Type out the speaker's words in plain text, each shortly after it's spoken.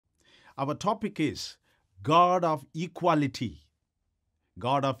Our topic is God of Equality.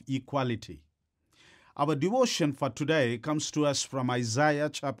 God of Equality. Our devotion for today comes to us from Isaiah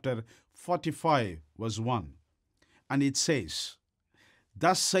chapter 45, verse 1. And it says,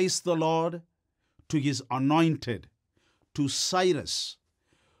 "Thus says the Lord to his anointed, to Cyrus,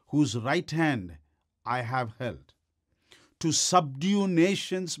 whose right hand I have held, to subdue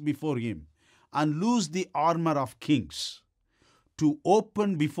nations before him, and loose the armor of kings, to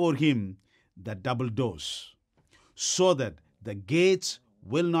open before him the double doors, so that the gates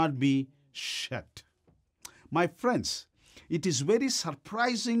will not be shut." My friends, it is very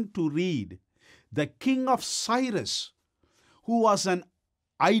surprising to read the king of Cyrus, who was an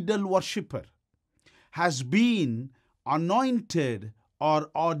idol worshipper, has been anointed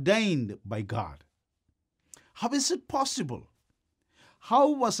or ordained by God. How is it possible? How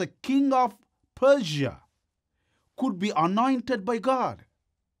was a king of Persia could be anointed by God?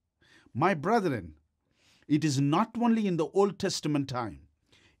 My brethren, it is not only in the Old Testament time.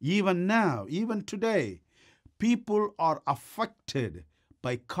 Even now, even today, people are affected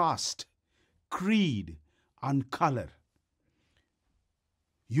by caste, creed, and color.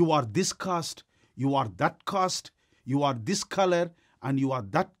 You are this caste, you are that caste, you are this color, and you are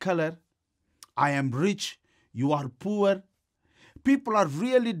that color. I am rich, you are poor. People are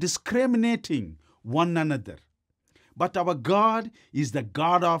really discriminating one another. But our God is the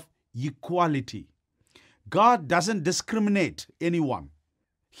God of equality. God doesn't discriminate anyone.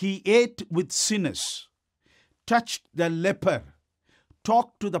 He ate with sinners, touched the leper,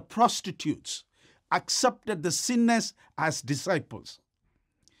 talked to the prostitutes, accepted the sinners as disciples.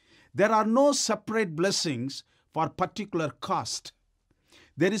 There are no separate blessings for particular caste.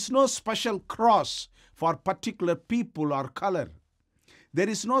 There is no special cross for particular people or color. There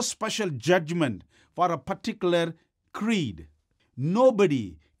is no special judgment for a particular creed.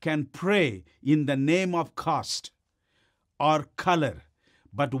 Nobody can pray in the name of caste or color,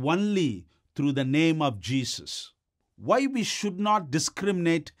 but only through the name of Jesus. Why we should not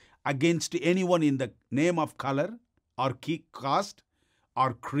discriminate against anyone in the name of color or caste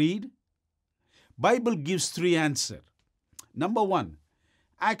or creed? Bible gives three answers. Number one,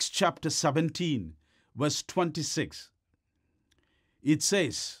 Acts chapter 17, verse 26. It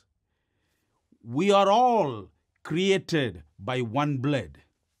says, "We are all created by one blood."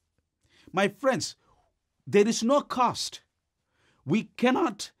 My friends, there is no caste. We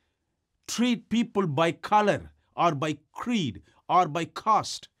cannot treat people by color or by creed or by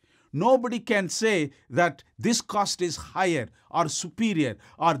caste. Nobody can say that this caste is higher or superior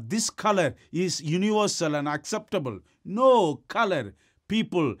or this color is universal and acceptable. No color.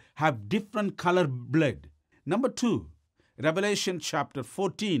 People have different color blood. Number two, Revelation chapter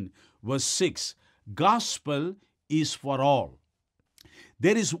 14, verse 6. Gospel is for all.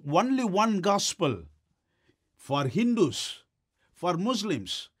 There is only one gospel for Hindus, for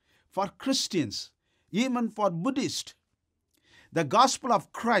Muslims, for Christians, even for Buddhists. The gospel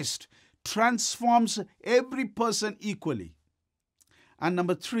of Christ transforms every person equally. And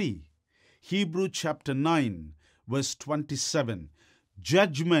number three, Hebrew chapter 9, verse 27.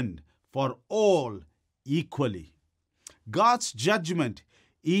 Judgment for all equally. God's judgment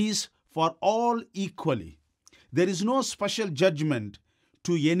is for all equally. There is no special judgment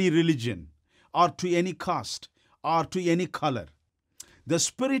to any religion or to any caste or to any color. The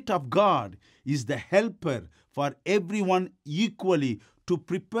Spirit of God is the helper for everyone equally to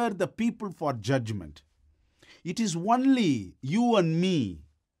prepare the people for judgment. It is only you and me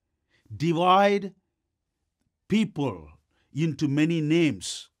divide people into many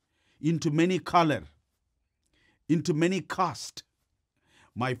names, into many color, into many caste.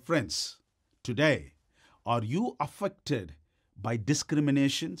 My friends, today, are you affected by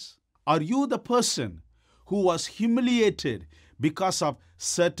discriminations? Are you the person who was humiliated because of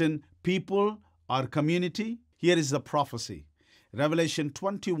certain people or community? Here is the prophecy. Revelation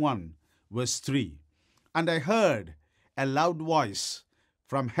 21, verse 3. "And I heard a loud voice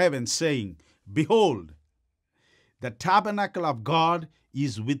from heaven saying, Behold, the tabernacle of God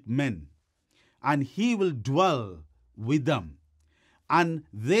is with men, and he will dwell with them, and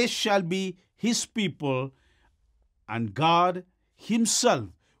they shall be his people, and God himself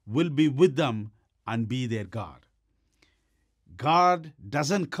will be with them and be their God." God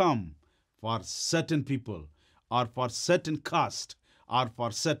doesn't come for certain people or for certain caste or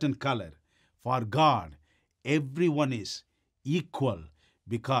for certain color. For God, everyone is equal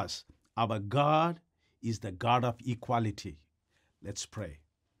because our God is the God of equality. Let's pray.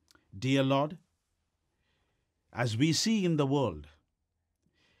 Dear Lord, as we see in the world,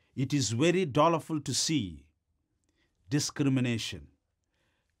 it is very doleful to see discrimination,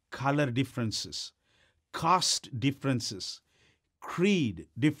 color differences, caste differences, creed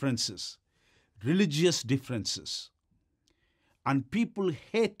differences, religious differences, and people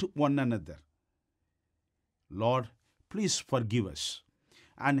hate one another. Lord, please forgive us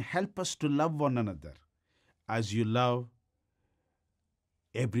and help us to love one another as you love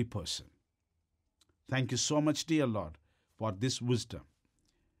every person. Thank you so much, dear Lord, for this wisdom.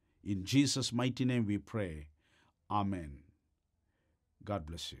 In Jesus' mighty name we pray. Amen. God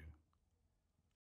bless you.